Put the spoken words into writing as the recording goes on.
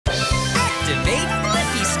Activate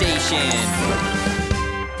Blippi Station.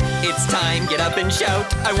 It's time, get up and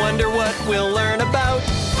shout. I wonder what we'll learn about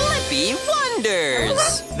Blippi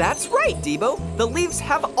Wonders. That's right, D.BO. The leaves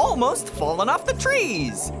have almost fallen off the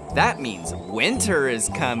trees. That means winter is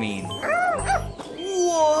coming.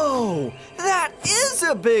 Whoa, that is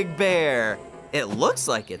a big bear. It looks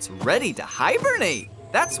like it's ready to hibernate.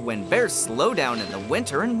 That's when bears slow down in the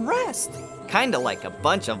winter and rest. Kinda like a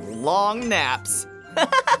bunch of long naps.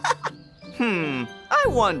 I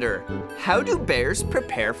wonder, how do bears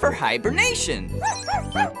prepare for hibernation?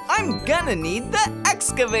 I'm gonna need the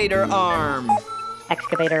excavator arm.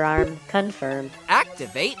 Excavator arm confirmed.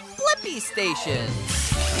 Activate Blippi Station.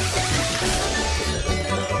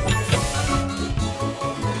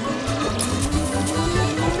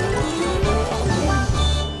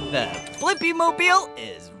 The Blippi-mobile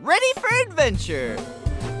is ready for adventure.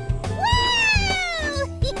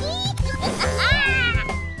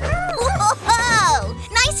 Whoa!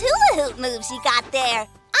 Nice hula hoop moves you got there.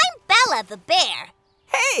 I'm Bella the bear.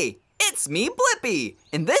 Hey, it's me, Blippi,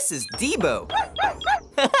 and this is D.BO.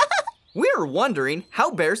 We're wondering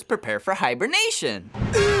how bears prepare for hibernation.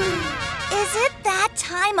 Is it that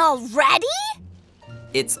time already?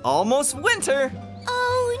 It's almost winter.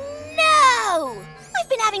 Oh no! I've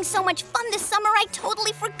been having so much fun this summer I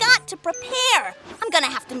totally forgot to prepare. I'm gonna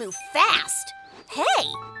have to move fast. Hey,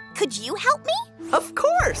 could you help me? Of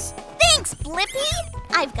course. Thanks, Blippi.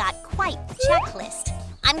 I've got quite the checklist.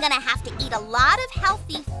 I'm gonna have to eat a lot of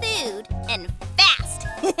healthy food and fast.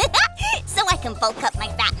 So I can bulk up my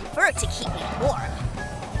fat and fur to keep me warm.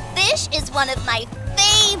 Fish is one of my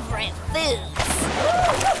favorite foods.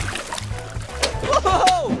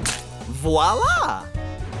 Whoa! Voila!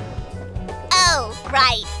 Oh,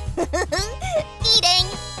 right. Eating.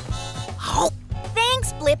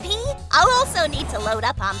 Thanks, Blippi. I'll also need to load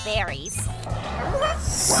up on berries.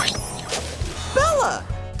 Bella,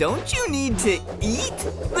 don't you need to eat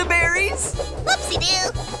the berries?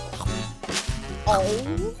 Whoopsie-doo. Oh.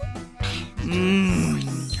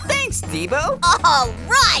 Thanks, D.BO. All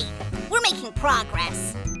right. We're making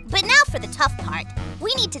progress. But now for the tough part.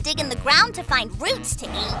 We need to dig in the ground to find roots to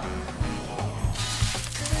eat.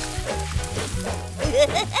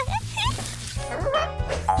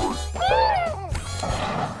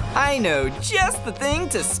 I know just the thing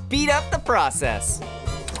to speed up the process.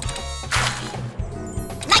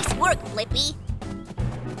 Nice work, Blippi.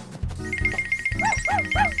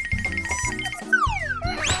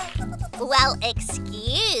 Well,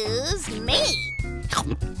 excuse me.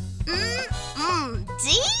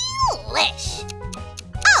 Delish.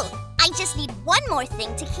 Oh, I just need one more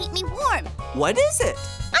thing to keep me warm. What is it?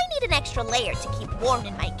 I need an extra layer to keep warm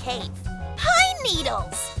in my cave. Pine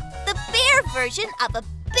needles! The bear version of a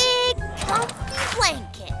big, comfy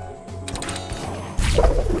blanket.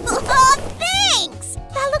 Oh, thanks!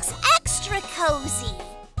 That looks extra cozy.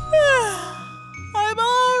 I'm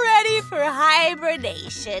all ready for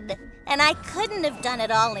hibernation. And I couldn't have done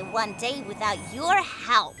it all in one day without your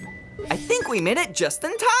help. I think we made it just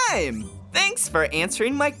in time. Thanks for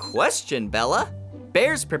answering my question, Bella.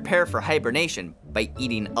 Bears prepare for hibernation by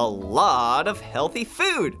eating a lot of healthy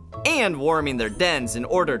food and warming their dens in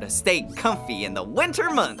order to stay comfy in the winter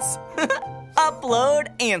months. Upload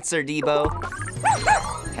answer, D.BO.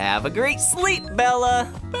 Have a great sleep,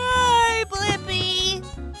 Bella. Bye, Blippi.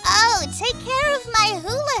 Oh, take care of my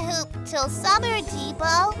hula hoop till summer,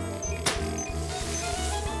 D.BO.